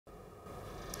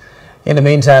In the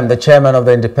meantime, the chairman of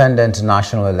the Independent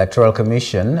National Electoral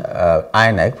Commission,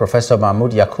 INEC, Professor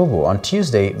Mahmood Yakubu, on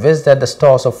Tuesday visited the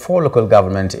stores of 4 local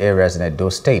government areas in Edo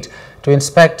State to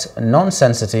inspect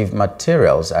non-sensitive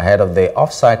materials ahead of the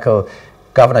off-cycle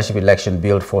governorship election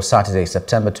billed for Saturday,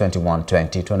 September 21,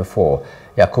 2024.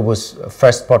 Yakubu's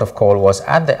first port of call was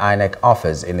at the INEC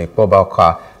office in the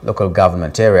Ikpoba-Okha local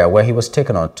government area, where he was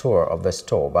taken on tour of the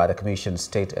store by the Commission's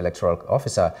State Electoral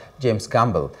Officer, James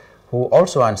Gamble, who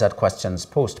also answered questions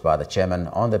posed by the chairman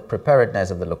on the preparedness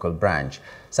of the local branch.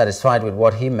 Satisfied with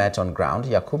what he met on ground,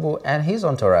 Yakubu and his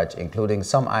entourage, including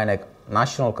some INEC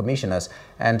National Commissioners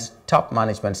and top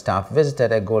management staff,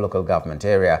 visited Egor local government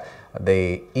area.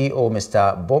 The EO,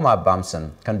 Mr. Boma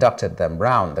Bamson, conducted them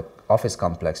round the office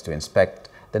complex to inspect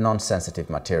the non-sensitive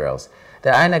materials.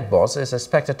 The INEC boss is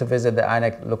expected to visit the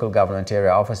INEC local government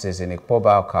area offices in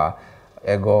Ikpoba-Okha,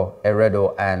 Egor,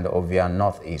 Eredo and Ovia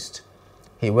Northeast.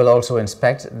 He will also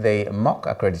inspect the mock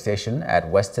accreditation at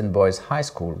Western Boys High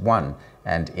School 1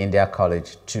 and India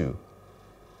College 2.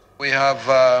 We have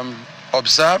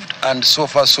observed, and so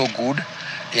far so good,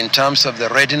 in terms of the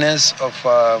readiness of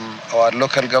our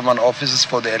local government offices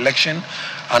for the election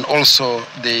and also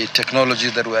the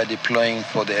technology that we are deploying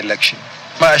for the election.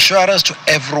 My assurance to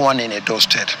everyone in Edo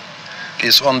State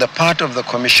is, on the part of the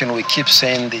Commission, we keep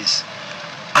saying this: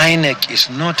 INEC is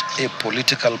not a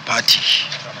political party.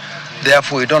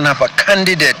 Therefore, we don't have a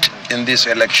candidate in this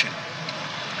election.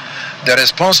 The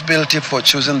responsibility for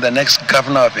choosing the next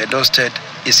governor of Edo State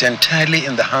is entirely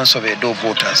in the hands of Edo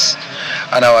voters.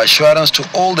 And our assurance to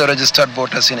all the registered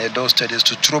voters in Edo State is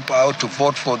to troop out to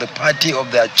vote for the party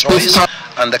of their choice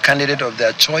and the candidate of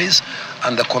their choice.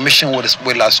 And the Commission will,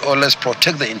 as always,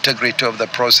 protect the integrity of the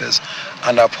process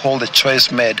and uphold the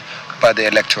choice made by the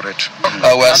electorate.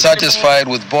 We are satisfied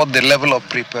with both the level of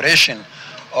preparation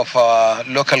of our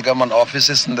local government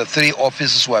offices and the 3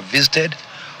 offices we have visited,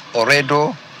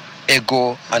 Oredo,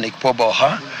 Egor and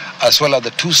Ikpoba-Okha, as well as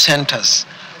the 2 centers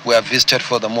we have visited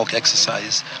for the mock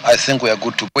exercise. I think we are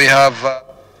good to go. We have...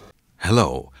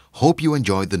 Hello, hope you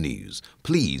enjoyed the news.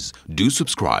 Please do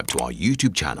subscribe to our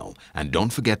YouTube channel and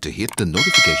don't forget to hit the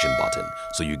notification button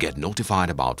so you get notified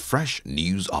about fresh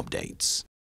news updates.